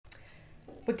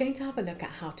We're going to have a look at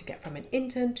how to get from an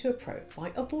intern to a pro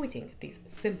by avoiding these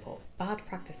simple bad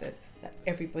practices that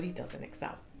everybody does in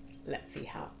Excel. Let's see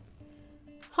how.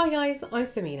 Hi guys, I'm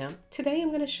Samina. Today I'm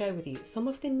going to share with you some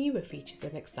of the newer features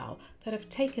in Excel that have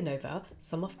taken over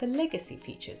some of the legacy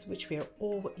features which we are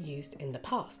all used in the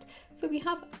past. So we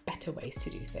have better ways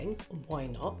to do things. Why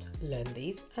not learn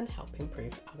these and help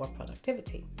improve our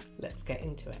productivity? Let's get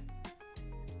into it.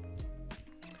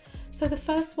 So the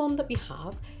first one that we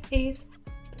have is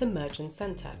the merge and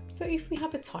center. So if we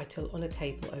have a title on a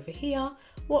table over here,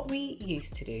 what we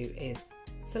used to do is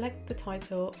select the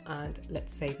title, and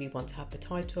let's say we want to have the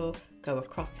title go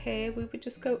across here, we would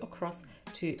just go across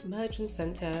to merge and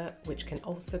center, which can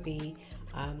also be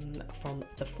from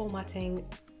the formatting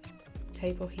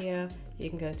table here.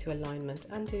 You can go to alignment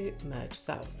and do merge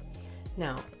cells.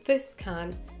 Now this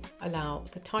can allow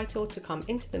the title to come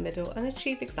into the middle and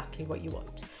achieve exactly what you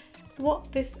want.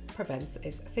 What this prevents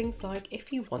is things like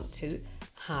if you want to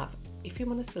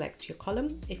select your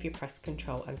column, if you press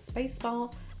Ctrl and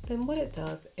spacebar, then what it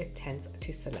does, it tends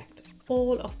to select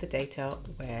all of the data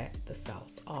where the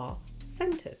cells are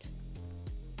centered.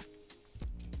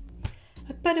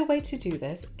 A better way to do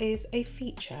this is a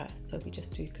feature. So we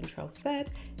just do Ctrl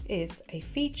Z, is a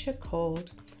feature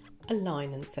called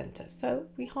Align and Center. So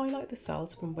we highlight the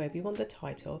cells from where we want the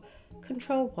title,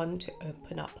 Ctrl 1 to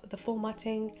open up the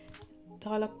formatting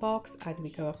dialog box, and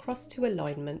we go across to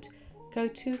alignment, go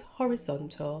to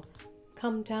horizontal,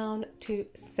 come down to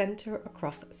center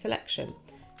across selection.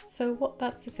 So what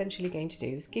that's essentially going to do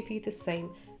is give you the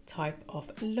same type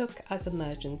of look as a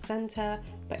merge and center,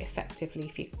 but effectively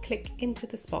if you click into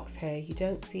this box here, you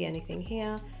don't see anything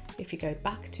here. If you go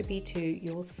back to B2,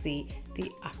 you'll see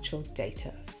the actual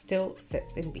data still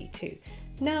sits in B2.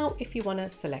 Now if you want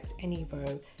to select any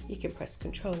row, you can press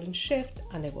Ctrl and Shift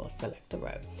and it will select the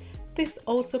row. This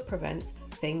also prevents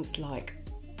things like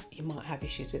you might have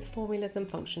issues with formulas and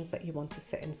functions that you want to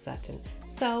sit in certain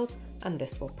cells, and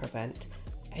this will prevent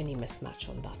any mismatch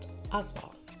on that as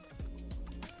well.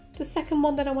 The second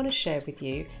one that I want to share with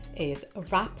you is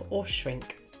wrap or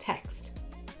shrink text.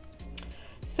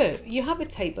 So you have a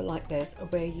table like this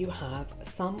where you have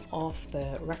some of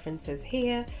the references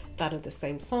here that are the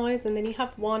same size, and then you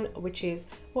have one which is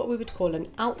what we would call an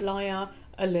outlier,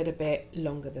 a little bit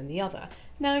longer than the other.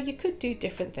 Now you could do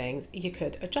different things. You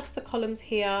could adjust the columns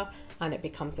here and it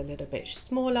becomes a little bit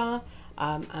smaller,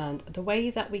 and the way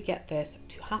that we get this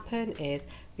to happen is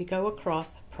we go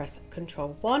across, press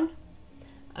Ctrl 1,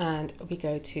 and we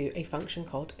go to a function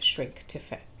called shrink to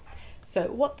fit.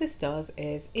 So what this does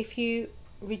is if you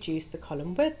reduce the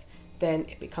column width, then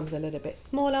it becomes a little bit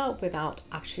smaller without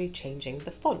actually changing the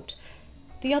font.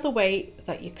 The other way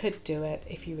that you could do it,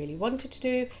 if you really wanted to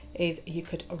do, is you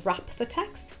could wrap the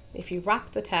text. If you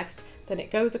wrap the text, then it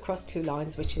goes across two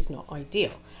lines, which is not ideal.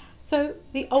 So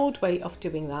the old way of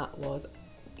doing that was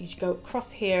you go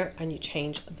across here and you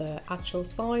change the actual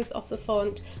size of the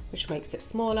font, which makes it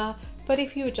smaller. But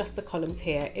if you adjust the columns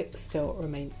here, it still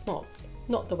remains small.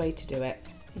 Not the way to do it.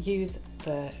 Use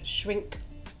the shrink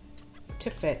to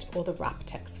fit or the wrap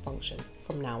text function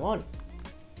from now on.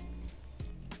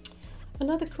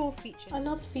 Another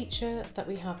feature that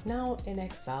we have now in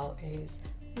Excel is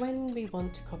when we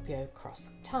want to copy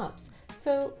across tabs.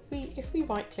 So if we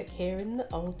right click here, in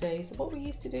the old days, what we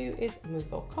used to do is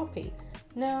move or copy.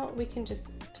 Now we can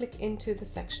just click into the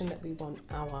section that we want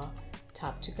our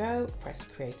tab to go, press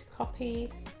create copy,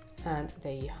 and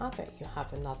there you have it. You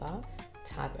have another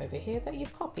tab over here that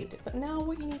you've copied. But now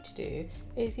what you need to do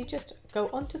is you just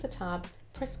go onto the tab,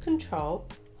 press Control,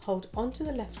 hold onto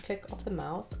the left click of the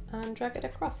mouse and drag it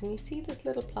across, and you see this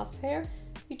little plus here.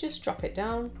 You just drop it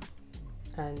down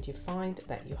and you find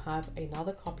that you have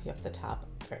another copy of the tab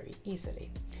very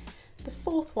easily. The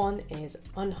fourth one is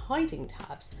unhiding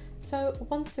tabs. So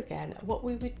once again, what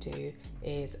we would do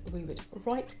is we would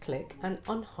right click and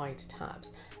unhide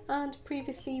tabs, and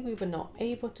previously we were not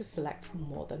able to select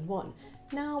more than one.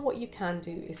 Now what you can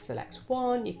do is select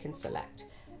one. You can select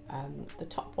the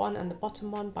top one and the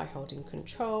bottom one by holding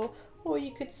Control, or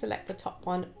you could select the top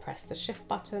one, press the Shift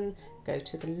button, go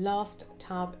to the last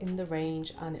tab in the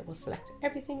range and it will select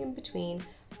everything in between,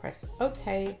 press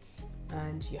OK,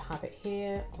 and you have it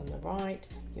here on the right.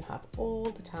 You have all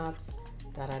the tabs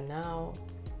that are now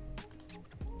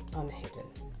unhidden.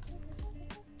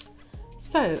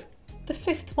 So the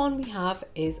fifth one we have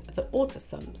is the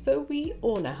Autosum. So we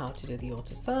all know how to do the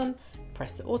Autosum.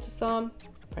 Press the Autosum,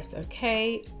 press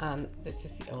OK, and this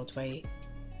is the old way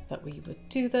that we would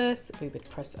do this. We would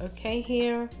press OK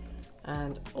here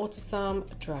and Autosum,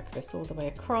 drag this all the way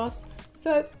across.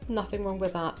 So nothing wrong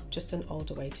with that, just an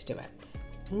older way to do it.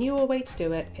 Newer way to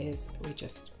do it is we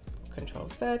just Control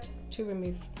Z to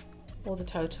remove all the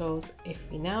totals. If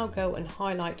we now go and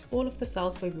highlight all of the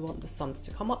cells where we want the sums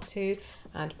to come up to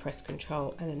and press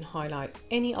Control and then highlight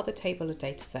any other table or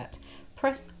data set,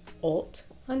 press Alt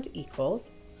and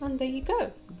equals, and there you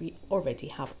go. We already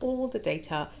have all the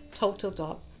data totaled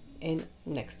up in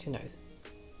next to no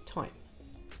time.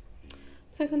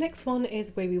 So the next one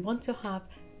is where we want to have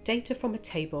data from a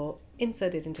table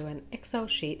inserted into an Excel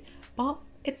sheet, but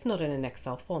it's not in an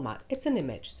Excel format, it's an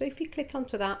image. So if you click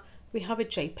onto that, we have a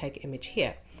JPEG image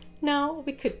here. Now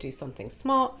we could do something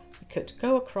smart. We could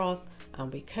go across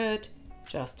and we could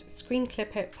just screen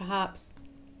clip it perhaps,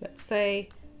 let's say,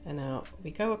 and now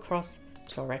we go across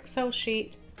to our Excel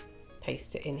sheet,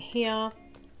 paste it in here,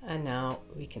 and now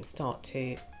we can start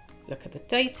to look at the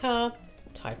data,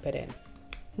 type it in.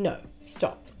 No,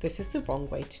 stop, this is the wrong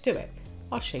way to do it.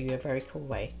 I'll show you a very cool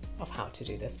way of how to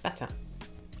do this better.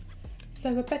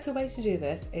 So a better way to do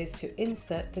this is to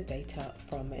insert the data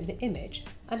from an image,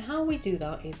 and how we do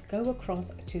that is go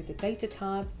across to the data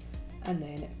tab and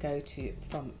then go to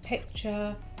from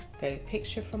picture, go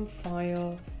picture from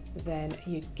file, then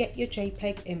you get your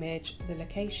JPEG image, the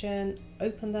location,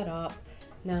 open that up.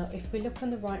 Now if we look on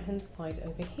the right hand side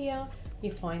over here,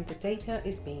 you find the data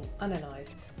is being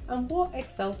analyzed. And what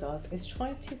Excel does is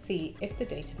try to see if the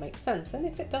data makes sense, and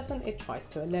if it doesn't, it tries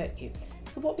to alert you.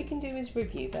 So what we can do is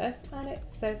review this, and it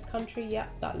says country, yeah,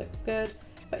 that looks good.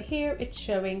 But here it's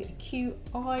showing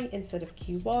QI instead of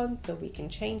Q1, so we can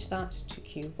change that to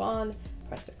Q1,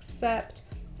 press accept.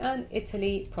 And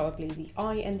Italy, probably the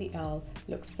I and the L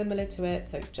looks similar to it,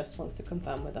 so it just wants to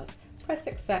confirm with us. Press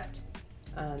accept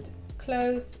and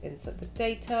close, insert the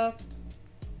data.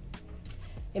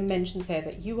 It mentions here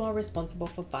that you are responsible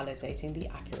for validating the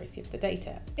accuracy of the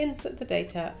data. Insert the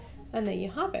data, and there you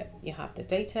have it. You have the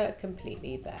data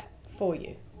completely there for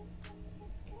you.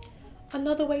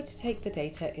 Another way to take the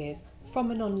data is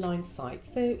from an online site.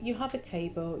 So you have a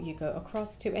table, you go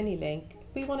across to any link.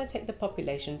 We want to take the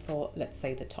population for, let's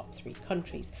say, the top 3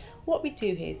 countries. What we do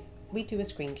is we do a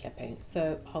screen clipping.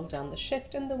 So hold down the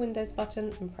Shift and the Windows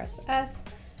button and press S,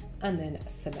 and then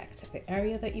select the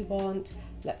area that you want.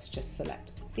 Let's just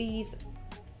select these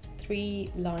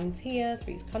 3 lines here,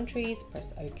 3 countries,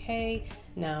 press OK.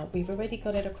 Now we've already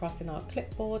got it across in our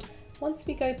clipboard. Once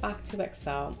we go back to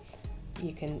Excel,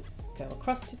 you can go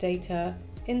across to data,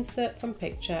 insert from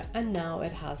picture, and now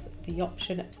it has the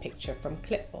option picture from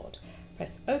clipboard.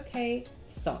 Press OK,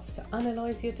 starts to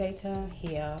analyze your data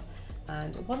here.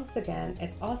 And once again,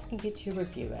 it's asking you to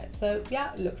review it. So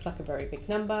yeah, it looks like a very big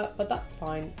number, but that's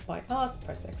fine by us.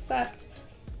 Press accept,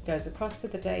 goes across to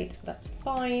the date, that's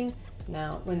fine.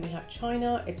 Now, when we have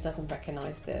China, it doesn't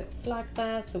recognize the flag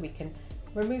there, so we can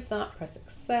remove that, press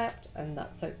accept, and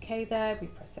that's okay there. We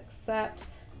press accept,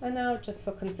 and now just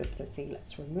for consistency,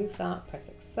 let's remove that, press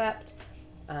accept,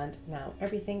 and now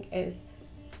everything is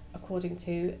according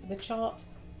to the chart.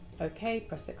 Okay,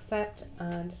 press accept,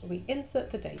 and we insert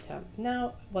the data.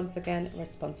 Now, once again,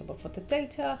 responsible for the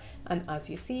data, and as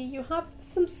you see, you have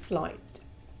some slight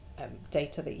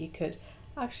data that you could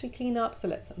actually clean up. So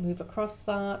let's move across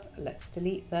that, let's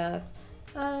delete this,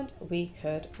 and we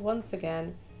could once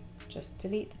again just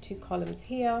delete the 2 columns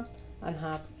here and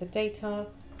have the data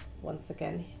once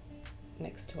again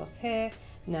next to us here.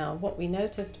 Now what we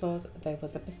noticed was there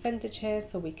was a percentage here,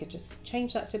 so we could just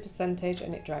change that to percentage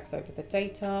and it drags over the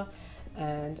data.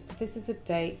 And this is a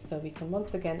date, so we can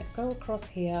once again go across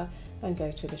here and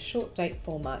go to the short date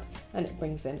format, and it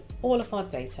brings in all of our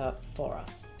data for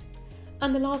us.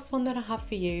 And the last one that I have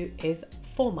for you is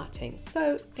formatting.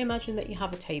 So imagine that you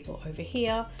have a table over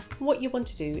here. What you want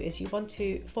to do is you want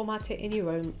to format it in your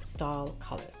own style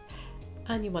colors,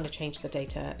 and you want to change the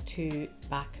data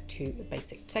back to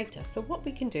basic data. So what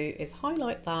we can do is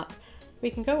highlight that. We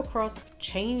can go across,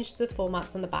 change the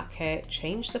formats on the back here,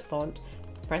 change the font,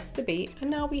 press the B,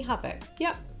 and now we have it.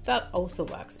 Yep, that also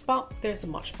works, but there's a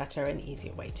much better and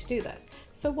easier way to do this.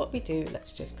 So what we do,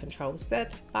 let's just Control Z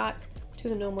back to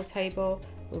the normal table.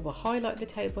 We will highlight the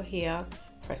table here,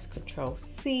 press Control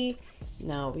C.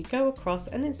 Now we go across,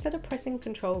 and instead of pressing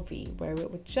Control V, where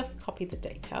it would just copy the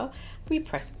data, we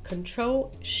press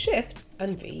Control Shift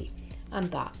and V, and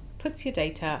that puts your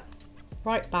data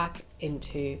right back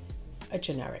into a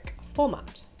generic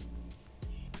format.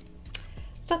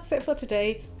 That's it for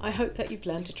today. I hope that you've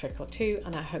learned a trick or two,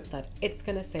 and I hope that it's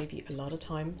going to save you a lot of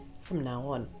time from now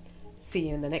on. See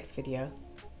you in the next video.